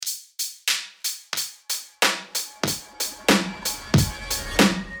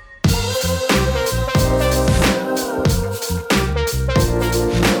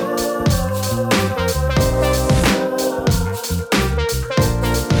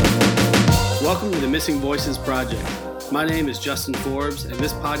Welcome to the Missing Voices Project. My name is Justin Forbes, and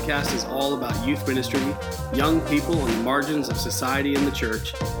this podcast is all about youth ministry, young people on the margins of society and the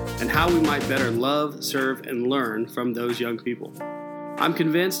church, and how we might better love, serve, and learn from those young people. I'm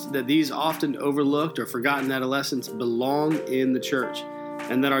convinced that these often overlooked or forgotten adolescents belong in the church,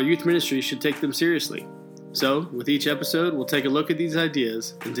 and that our youth ministry should take them seriously. So, with each episode, we'll take a look at these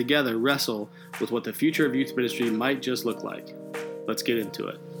ideas and together wrestle with what the future of youth ministry might just look like. Let's get into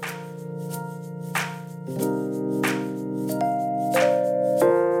it.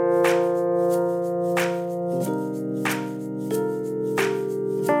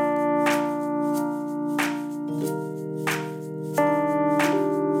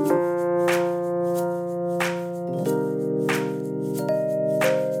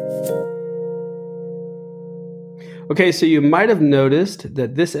 Okay, so you might have noticed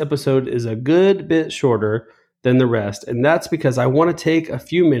that this episode is a good bit shorter than the rest, and that's because I want to take a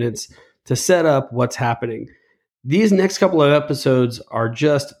few minutes to set up what's happening. These next couple of episodes are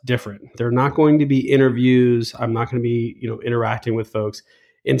just different. They're not going to be interviews. I'm not going to be, interacting with folks.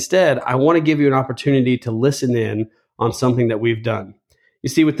 Instead, I want to give you an opportunity to listen in on something that we've done. You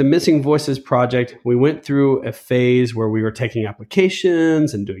see, with the Missing Voices Project, we went through a phase where we were taking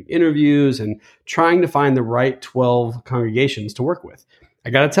applications and doing interviews and trying to find the right 12 congregations to work with. I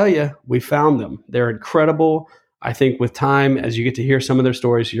got to tell you, we found them. They're incredible. I think with time, as you get to hear some of their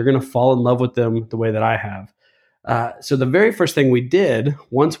stories, you're going to fall in love with them the way that I have. So the very first thing we did,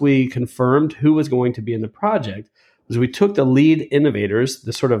 once we confirmed who was going to be in the project, was we took the lead innovators,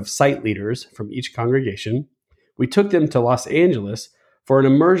 the sort of site leaders from each congregation. We took them to Los Angeles for an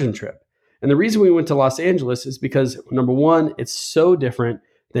immersion trip. And the reason we went to Los Angeles is because, number one, it's so different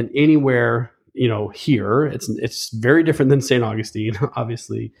than anywhere, here. It's very different than St. Augustine,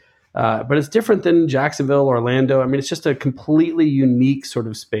 obviously. But it's different than Jacksonville, Orlando. I mean, it's just a completely unique sort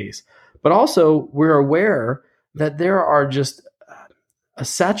of space. But also, we're aware that there are just a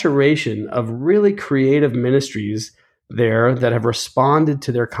saturation of really creative ministries there that have responded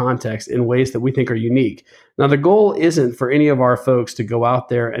to their context in ways that we think are unique. Now, the goal isn't for any of our folks to go out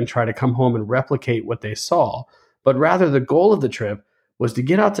there and try to come home and replicate what they saw, but rather the goal of the trip was to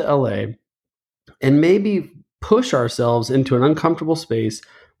get out to LA and maybe push ourselves into an uncomfortable space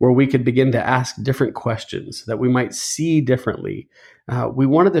where we could begin to ask different questions that we might see differently. We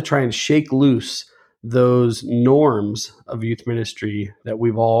wanted to try and shake loose those norms of youth ministry that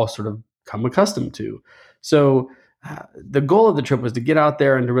we've all sort of come accustomed to. So the goal of the trip was to get out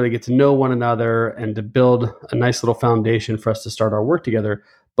there and to really get to know one another and to build a nice little foundation for us to start our work together,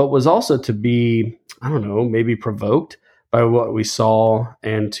 but was also to be, maybe provoked by what we saw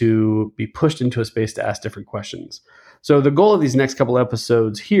and to be pushed into a space to ask different questions. So the goal of these next couple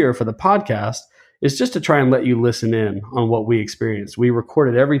episodes here for the podcast is just to try and let you listen in on what we experienced. We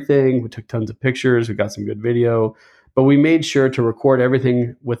recorded everything. We took tons of pictures. We got some good video, but we made sure to record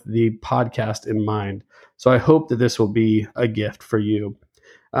everything with the podcast in mind. So I hope that this will be a gift for you.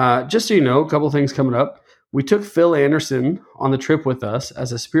 Just so you know, a couple of things coming up. We took Phil Anderson on the trip with us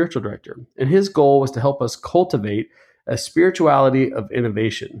as a spiritual director, and his goal was to help us cultivate a spirituality of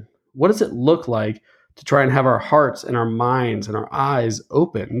innovation. What does it look like to try and have our hearts and our minds and our eyes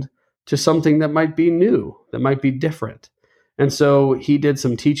opened to something that might be new, that might be different? And so he did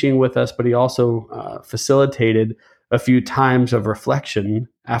some teaching with us, but he also facilitated a few times of reflection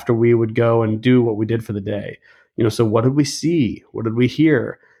after we would go and do what we did for the day. So what did we see? What did we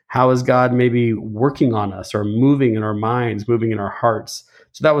hear? How is God maybe working on us or moving in our minds, moving in our hearts?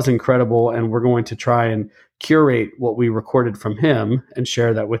 So that was incredible. And we're going to try and curate what we recorded from him and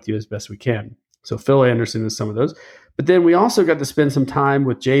share that with you as best we can. So Phil Anderson is some of those. But then we also got to spend some time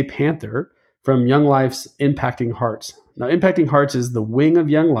with Jay Panther from Young Life's Impacting Hearts. Now, Impacting Hearts is the wing of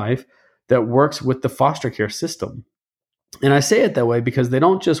Young Life that works with the foster care system. And I say it that way because they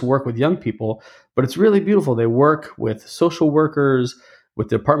don't just work with young people, but it's really beautiful. They work with social workers, with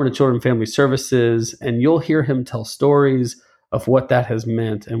the Department of Children and Family Services, and you'll hear him tell stories of what that has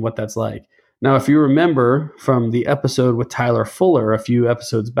meant and what that's like. Now, if you remember from the episode with Tyler Fuller a few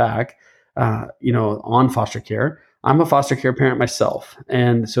episodes back, on foster care, I'm a foster care parent myself.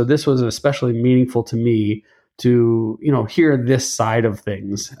 And so this was especially meaningful to me to, hear this side of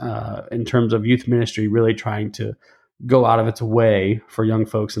things in terms of youth ministry really trying to go out of its way for young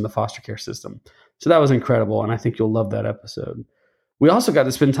folks in the foster care system. So that was incredible, and I think you'll love that episode. We also got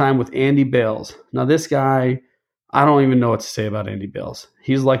to spend time with Andy Bales. Now, this guy, I don't even know what to say about Andy Bales.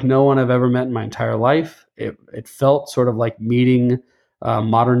 He's like no one I've ever met in my entire life. It felt sort of like meeting a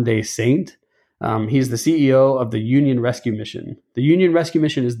modern-day saint. He's the CEO of the Union Rescue Mission. The Union Rescue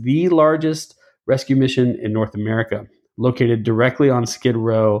Mission is the largest rescue mission in North America, located directly on Skid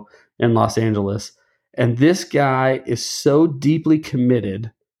Row in Los Angeles. And this guy is so deeply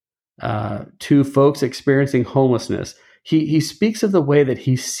committed to folks experiencing homelessness. He speaks of the way that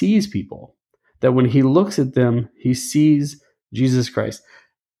he sees people, that when he looks at them, he sees Jesus Christ.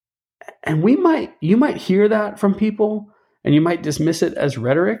 And you might hear that from people and you might dismiss it as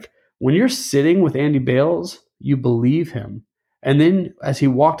rhetoric. When you're sitting with Andy Bales, you believe him. And then as he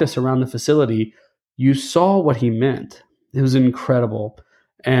walked us around the facility, you saw what he meant. It was incredible.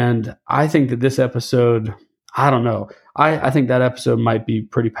 And I think that this episode, I don't know, I think that episode might be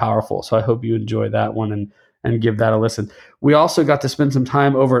pretty powerful. So I hope you enjoy that one and give that a listen. We also got to spend some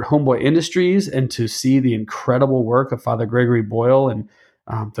time over at Homeboy Industries and to see the incredible work of Father Gregory Boyle and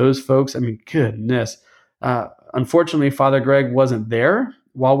those folks. I mean, goodness. Unfortunately, Father Greg wasn't there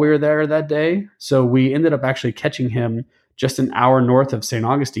while we were there that day. So we ended up actually catching him just an hour north of St.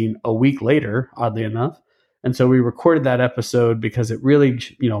 Augustine a week later, oddly enough. And so we recorded that episode because it really,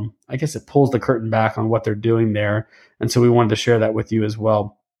 I guess it pulls the curtain back on what they're doing there. And so we wanted to share that with you as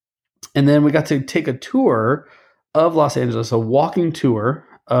well. And then we got to take a tour of Los Angeles, a walking tour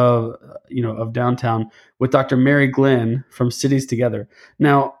of downtown with Dr. Mary Glenn from Cities Together.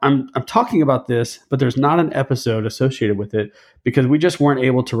 Now, I'm talking about this, but there's not an episode associated with it because we just weren't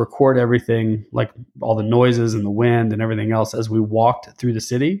able to record everything, like all the noises and the wind and everything else as we walked through the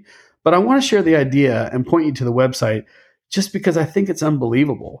city. But I want to share the idea and point you to the website just because I think it's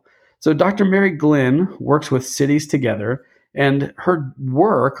unbelievable. So Dr. Mary Glenn works with Cities Together, and her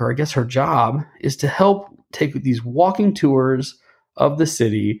work, or I guess her job, is to help take these walking tours of the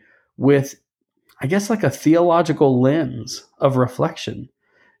city with, I guess, like a theological lens of reflection.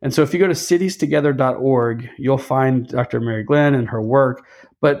 And so if you go to citiestogether.org, you'll find Dr. Mary Glenn and her work.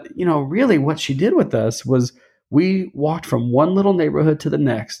 But, really what she did with us was we walked from one little neighborhood to the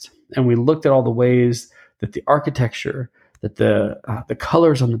next, and we looked at all the ways that the architecture, that the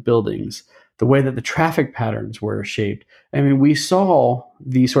colors on the buildings, the way that the traffic patterns were shaped. I mean, we saw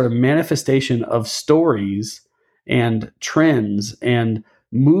the sort of manifestation of stories and trends and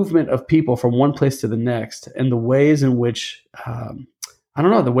movement of people from one place to the next, and the ways in which,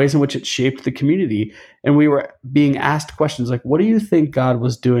 the ways in which it shaped the community. And we were being asked questions like, what do you think God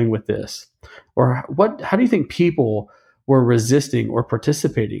was doing with this? Or how do you think people were resisting or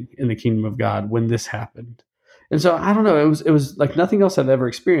participating in the kingdom of God when this happened? And so I don't know, it was like nothing else I've ever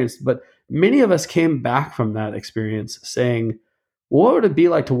experienced, but many of us came back from that experience saying, what would it be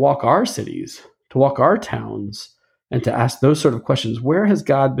like to walk our cities, to walk our towns, and to ask those sort of questions? Where has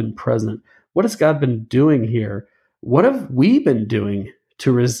God been present? What has God been doing here? What have we been doing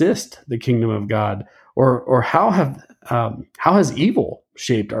to resist the kingdom of God? Or how has evil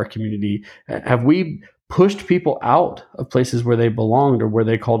shaped our community? Have we pushed people out of places where they belonged or where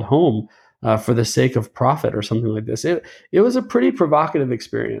they called home for the sake of profit or something like this? It was a pretty provocative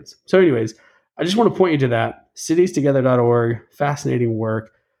experience. So anyways, I just want to point you to that. Citiestogether.org, fascinating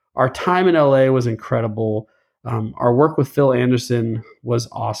work. Our time in LA was incredible. Our work with Phil Anderson was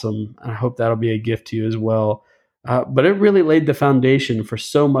awesome. And I hope that'll be a gift to you as well. But it really laid the foundation for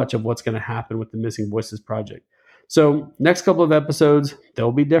so much of what's going to happen with the Missing Voices Project. So next couple of episodes,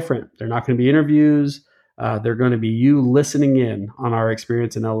 they'll be different. They're not going to be interviews. They're going to be you listening in on our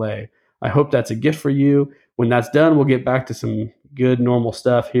experience in LA. I hope that's a gift for you. When that's done, we'll get back to some good normal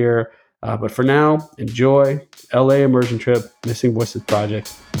stuff here. But for now, enjoy LA Immersion Trip, Missing Voices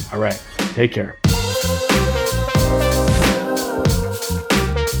Project. All right, take care.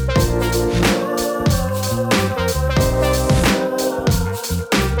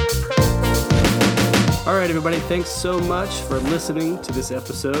 All right, everybody, thanks so much for listening to this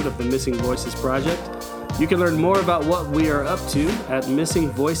episode of the Missing Voices Project. You can learn more about what we are up to at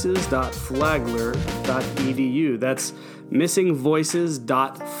missingvoices.flagler.edu. That's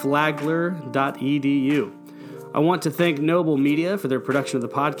missingvoices.flagler.edu. I want to thank Noble Media for their production of the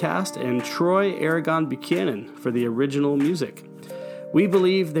podcast and Troy Aragon Buchanan for the original music. We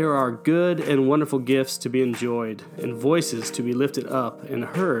believe there are good and wonderful gifts to be enjoyed and voices to be lifted up and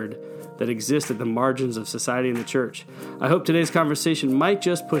heard that exist at the margins of society and the church. I hope today's conversation might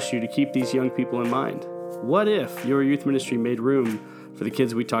just push you to keep these young people in mind. What if your youth ministry made room for the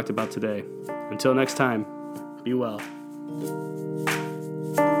kids we talked about today? Until next time, be well.